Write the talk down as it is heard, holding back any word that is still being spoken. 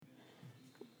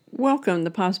Welcome to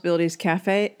Possibilities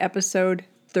Cafe, episode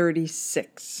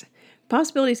 36.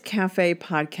 Possibilities Cafe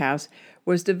podcast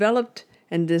was developed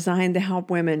and designed to help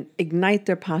women ignite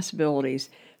their possibilities,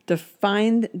 to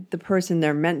find the person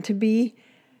they're meant to be,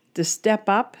 to step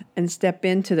up and step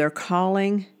into their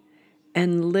calling,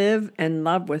 and live and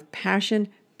love with passion,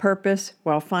 purpose,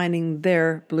 while finding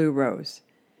their blue rose.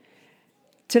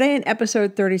 Today in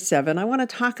episode 37, I want to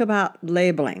talk about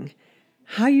labeling.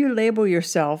 How you label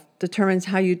yourself determines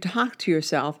how you talk to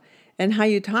yourself, and how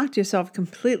you talk to yourself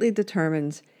completely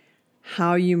determines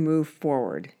how you move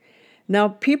forward. Now,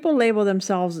 people label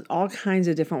themselves all kinds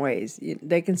of different ways.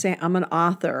 They can say, I'm an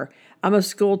author, I'm a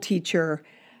school teacher,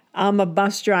 I'm a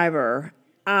bus driver,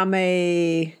 I'm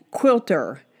a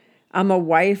quilter, I'm a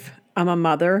wife, I'm a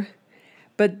mother.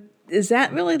 But is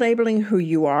that really labeling who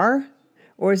you are?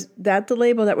 Or is that the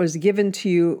label that was given to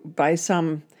you by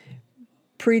some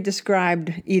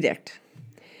pre-described edict?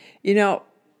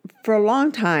 For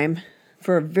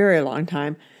a very long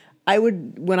time,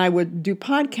 when I would do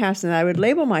podcasts, and I would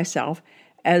label myself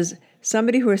as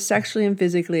somebody who is sexually and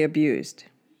physically abused.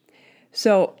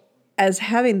 So as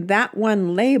having that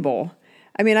one label,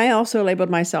 I also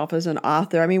labeled myself as an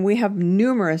author. We have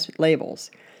numerous labels.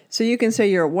 So you can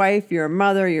say you're a wife, you're a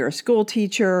mother, you're a school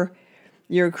teacher,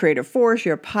 you're a creative force,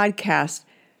 you're a podcast.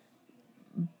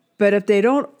 But if they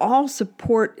don't all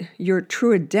support your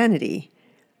true identity,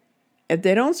 if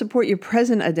they don't support your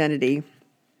present identity,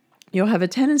 you'll have a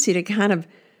tendency to kind of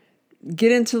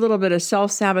get into a little bit of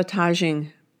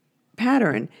self-sabotaging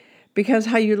pattern, because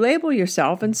how you label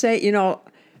yourself and say,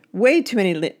 way too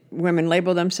many women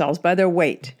label themselves by their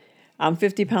weight. I'm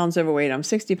 50 pounds overweight. I'm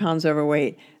 60 pounds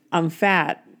overweight. I'm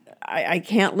fat. I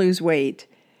can't lose weight.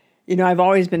 I've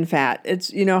always been fat.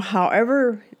 It's,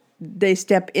 however they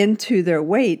step into their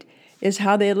weight is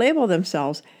how they label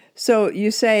themselves. So you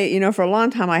say, for a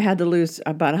long time, I had to lose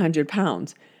about 100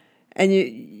 pounds. And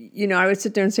I would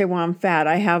sit there and say, well, I'm fat.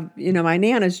 I have, my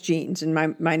Nana's genes. And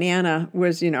my Nana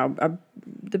was, the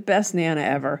best Nana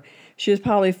ever. She was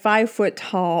probably 5 foot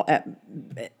tall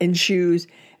in shoes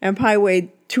and probably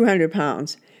weighed 200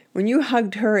 pounds. When you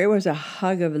hugged her, it was a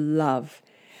hug of love.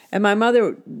 And my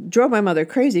mother drove my mother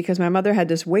crazy because my mother had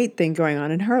this weight thing going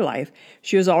on in her life.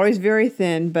 She was always very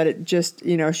thin, but it just,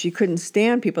 she couldn't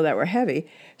stand people that were heavy.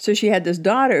 So she had this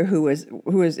daughter who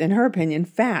was, in her opinion,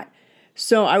 fat.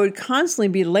 So I would constantly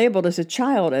be labeled as a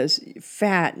child as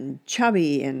fat and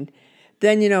chubby. And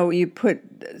then, you put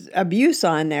abuse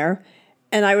on there.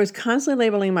 And I was constantly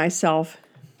labeling myself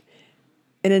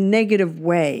in a negative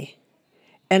way.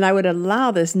 And I would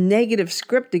allow this negative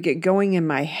script to get going in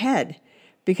my head.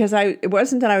 Because it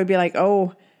wasn't that I would be like,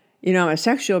 I'm a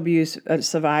sexual abuse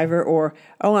survivor, or,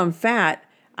 I'm fat.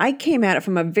 I came at it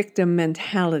from a victim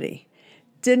mentality.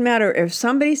 Didn't matter if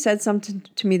somebody said something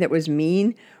to me that was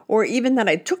mean, or even that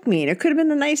I took mean. It could have been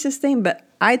the nicest thing, but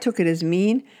I took it as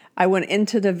mean. I went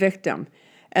into the victim.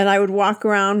 And I would walk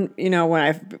around, when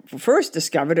I first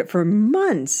discovered it, for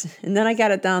months. And then I got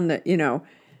it down to,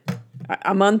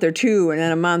 a month or two, and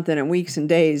then a month, and then weeks and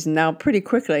days, and now pretty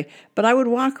quickly. But I would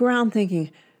walk around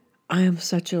thinking, I am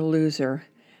such a loser.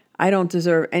 I don't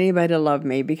deserve anybody to love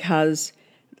me because,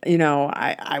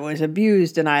 I was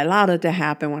abused and I allowed it to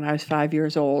happen when I was 5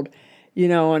 years old,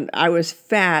 and I was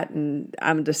fat and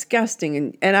I'm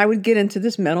disgusting. And I would get into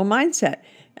this mental mindset.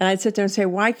 And I'd sit there and say,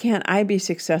 why can't I be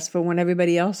successful when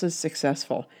everybody else is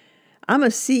successful? I'm a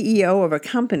CEO of a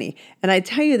company, and I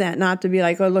tell you that not to be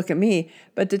like, oh, look at me,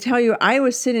 but to tell you I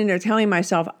was sitting there telling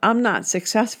myself I'm not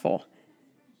successful.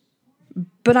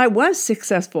 But I was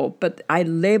successful, but I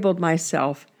labeled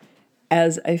myself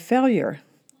as a failure.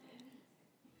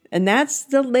 And that's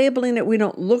the labeling that we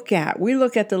don't look at. We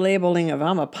look at the labeling of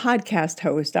I'm a podcast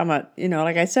host, I'm a,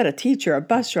 like I said, a teacher, a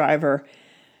bus driver.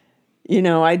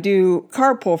 I do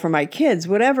carpool for my kids,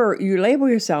 whatever you label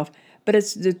yourself, but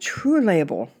it's the true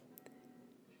label.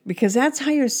 Because that's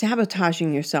how you're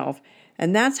sabotaging yourself.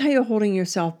 And that's how you're holding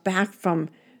yourself back from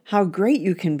how great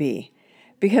you can be.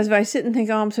 Because if I sit and think,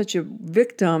 I'm such a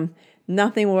victim,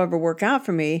 nothing will ever work out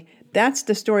for me. That's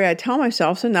the story I tell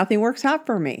myself, so nothing works out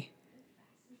for me.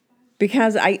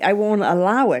 Because I won't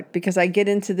allow it, because I get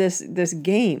into this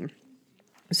game.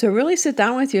 So really sit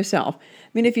down with yourself.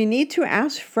 If you need to,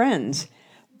 ask friends.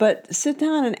 But sit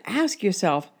down and ask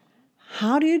yourself,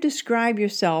 how do you describe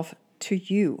yourself to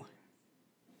you?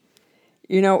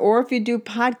 Or if you do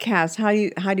podcasts,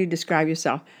 how do you describe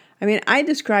yourself? I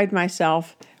described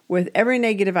myself with every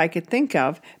negative I could think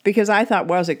of because I thought,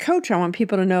 well, as a coach, I want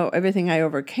people to know everything I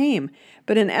overcame.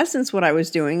 But in essence, what I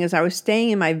was doing is I was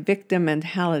staying in my victim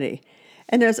mentality.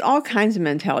 And there's all kinds of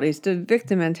mentalities. The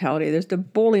victim mentality, there's the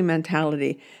bully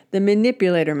mentality, the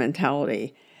manipulator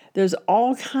mentality, There's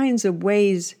all kinds of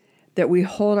ways that we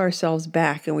hold ourselves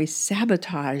back and we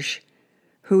sabotage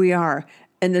who we are.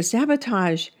 And the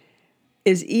sabotage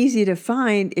is easy to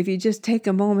find if you just take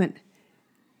a moment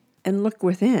and look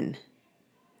within.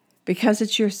 Because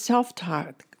it's your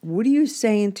self-talk. What are you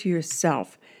saying to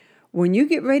yourself? When you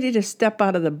get ready to step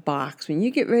out of the box, when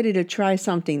you get ready to try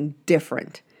something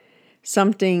different,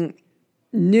 something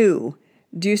new,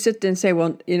 do you sit there and say,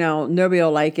 well, nobody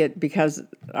will like it because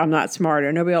I'm not smart,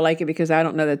 or nobody will like it because I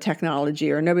don't know the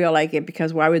technology, or nobody will like it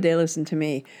because why would they listen to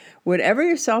me? Whatever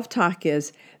your self-talk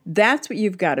is, that's what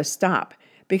you've got to stop,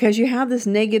 because you have this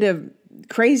negative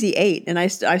crazy 8, and I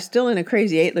still in a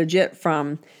crazy 8 legit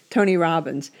from Tony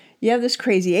Robbins. You have this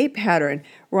crazy 8 pattern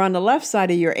where on the left side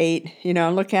of your 8,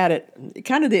 look at it,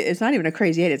 it's not even a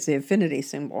crazy 8, it's the infinity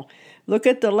symbol. Look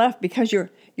at the left, because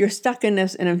you're stuck in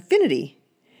an infinity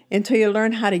until you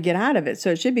learn how to get out of it. So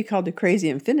it should be called the crazy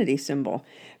infinity symbol.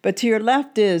 But to your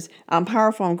left is, I'm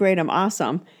powerful, I'm great, I'm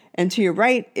awesome. And to your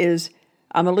right is,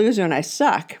 I'm a loser and I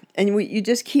suck. And you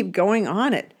just keep going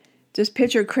on it. Just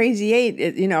picture crazy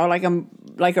 8,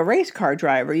 like a race car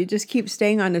driver. You just keep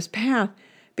staying on this path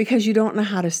because you don't know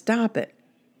how to stop it.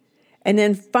 And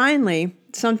then finally,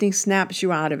 something snaps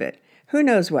you out of it. Who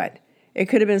knows what? It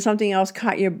could have been something else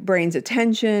caught your brain's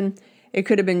attention. It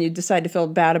could have been you decide to feel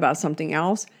bad about something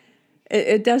else.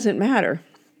 It doesn't matter.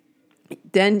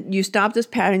 Then you stop this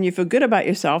pattern, you feel good about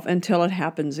yourself until it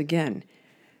happens again.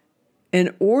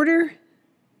 In order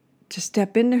to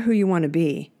step into who you want to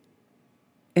be,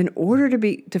 in order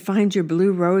to find your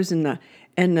blue rose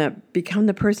and become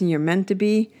the person you're meant to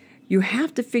be, you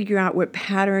have to figure out what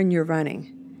pattern you're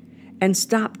running and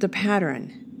stop the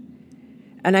pattern.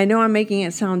 And I know I'm making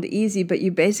it sound easy, but you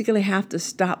basically have to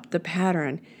stop the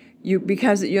pattern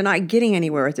because you're not getting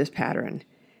anywhere with this pattern.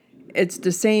 It's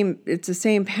the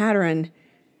same pattern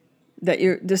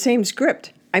the same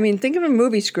script. I mean, think of a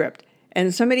movie script,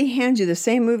 and somebody hands you the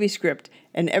same movie script,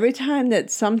 and every time that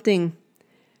something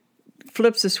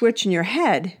flips a switch in your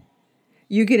head,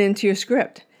 you get into your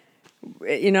script.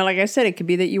 Like I said, it could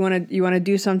be that you want to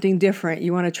do something different,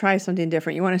 you want to try something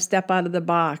different, you want to step out of the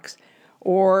box,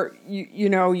 or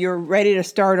you're ready to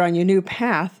start on your new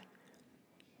path.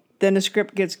 Then the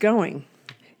script gets going.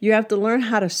 You have to learn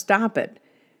how to stop it,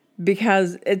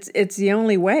 because it's the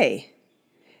only way.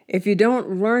 If you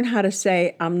don't learn how to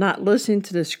say, I'm not listening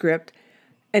to the script,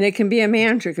 and it can be a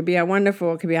mantra, it could be I'm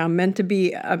wonderful, it could be I'm meant to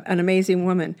be an amazing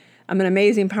woman. I'm an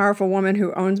amazing, powerful woman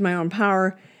who owns my own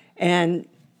power and,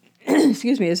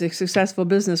 is a successful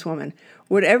businesswoman.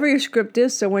 Whatever your script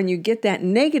is, so when you get that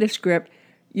negative script,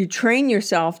 you train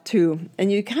yourself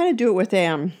and you kind of do it with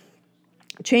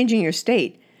changing your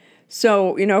state.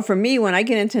 So, for me, when I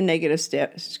get into negative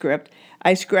script,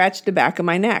 I scratch the back of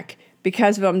my neck,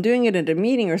 because if I'm doing it at a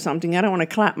meeting or something, I don't want to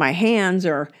clap my hands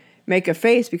or make a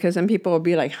face, because then people will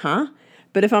be like, huh?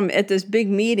 But if I'm at this big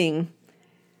meeting,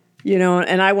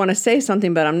 and I want to say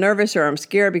something, but I'm nervous or I'm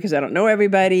scared because I don't know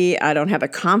everybody, I don't have the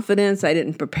confidence, I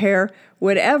didn't prepare,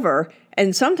 whatever.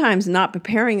 And sometimes not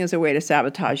preparing is a way to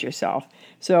sabotage yourself.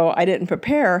 So I didn't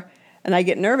prepare, and I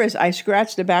get nervous, I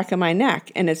scratch the back of my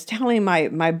neck, and it's telling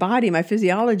my body, my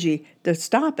physiology, to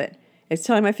stop it. It's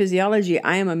telling my physiology,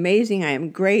 I am amazing, I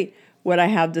am great, what I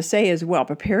have to say is well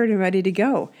prepared and ready to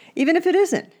go, even if it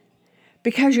isn't,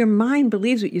 because your mind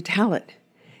believes what you tell it.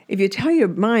 If you tell your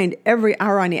mind every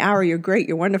hour on the hour, you're great,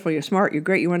 you're wonderful, you're smart, you're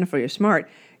great, you're wonderful, you're smart,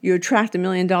 you attract $1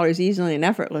 million easily and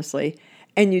effortlessly,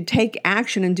 and you take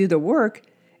action and do the work,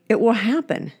 it will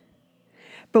happen.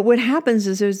 But what happens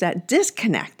is there's that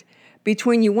disconnect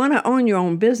between you want to own your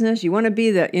own business, you want to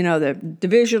be the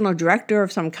divisional director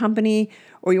of some company,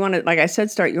 or you want to, like I said,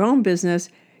 start your own business.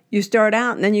 You start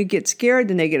out and then you get scared,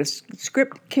 the negative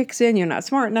script kicks in, you're not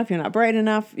smart enough, you're not bright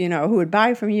enough, who would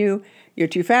buy from you, you're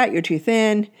too fat, you're too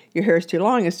thin, your hair is too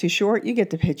long, it's too short, you get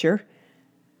the picture.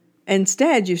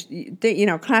 Instead,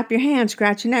 you clap your hands,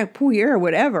 scratch your neck, pull your ear,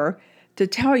 whatever, to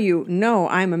tell you, no,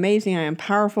 I'm amazing, I am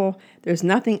powerful, there's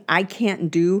nothing I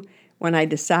can't do when I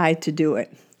decide to do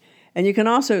it. And you can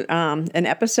also, in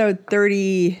episode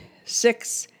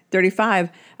 36, 35,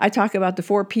 I talk about the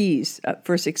 4 Ps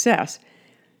for success.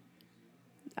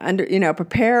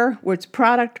 Prepare, what's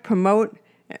product, promote,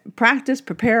 practice,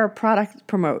 prepare, product,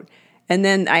 promote. And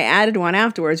then I added one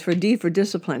afterwards for D for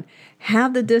discipline.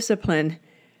 Have the discipline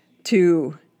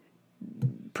to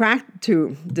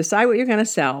decide what you're going to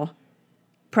sell,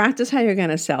 practice how you're going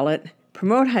to sell it,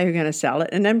 promote how you're going to sell it,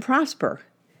 and then prosper.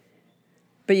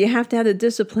 But you have to have the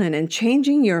discipline, and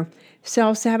changing your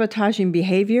self-sabotaging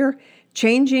behavior,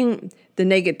 changing the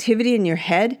negativity in your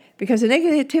head, because the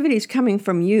negativity is coming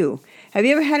from you. Have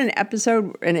you ever had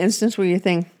an instance where you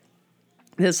think,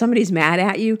 that somebody's mad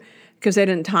at you because they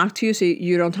didn't talk to you, so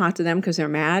you don't talk to them because they're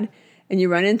mad. And you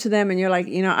run into them and you're like,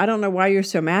 I don't know why you're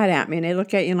so mad at me. And they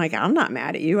look at you and like, I'm not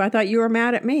mad at you. I thought you were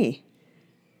mad at me.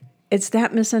 It's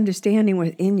that misunderstanding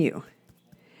within you.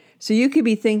 So you could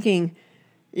be thinking,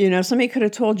 somebody could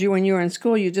have told you when you were in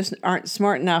school you just aren't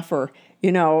smart enough, or,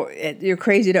 you're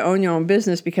crazy to own your own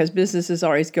business because businesses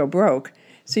always go broke.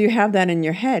 So you have that in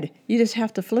your head. You just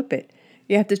have to flip it.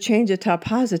 You have to change it to a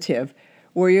positive,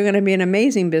 where you're going to be an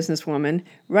amazing businesswoman.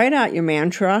 Write out your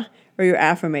mantra or your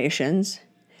affirmations.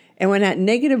 And when that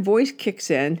negative voice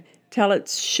kicks in, tell it,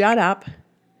 shut up,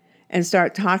 and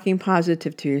start talking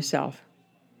positive to yourself.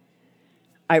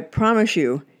 I promise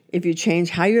you, if you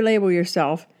change how you label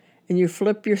yourself and you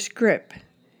flip your script,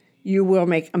 you will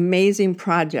make amazing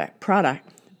progress.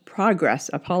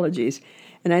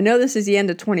 And I know this is the end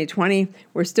of 2020.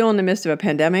 We're still in the midst of a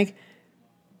pandemic,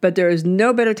 but there is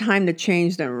no better time to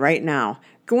change than right now.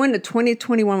 Go into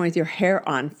 2021 with your hair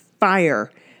on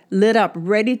fire, lit up,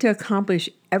 ready to accomplish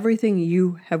everything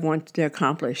you have wanted to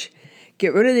accomplish.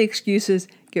 Get rid of the excuses,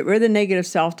 get rid of the negative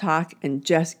self-talk, and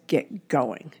just get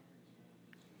going.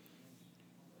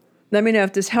 Let me know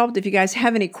if this helped. If you guys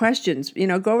have any questions,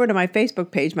 go over to my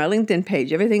Facebook page, my LinkedIn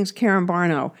page. Everything's Karen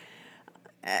Barno.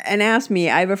 And ask me.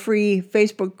 I have a free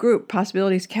Facebook group.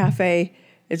 Possibilities Cafe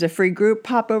is a free group.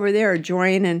 Pop over there,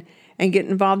 join, and get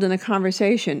involved in the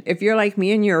conversation. If you're like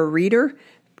me and you're a reader,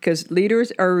 because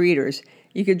leaders are readers,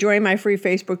 you could join my free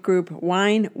Facebook group,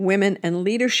 Wine, Women, and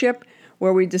Leadership,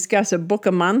 where we discuss a book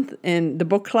a month in the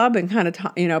book club and kind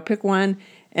of, pick one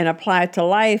and apply it to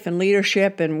life and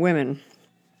leadership and women.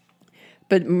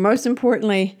 But most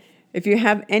importantly, if you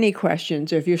have any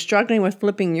questions or if you're struggling with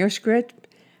flipping your script,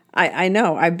 I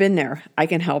know, I've been there. I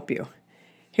can help you.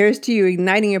 Here's to you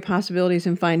igniting your possibilities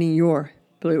and finding your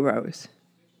blue rose.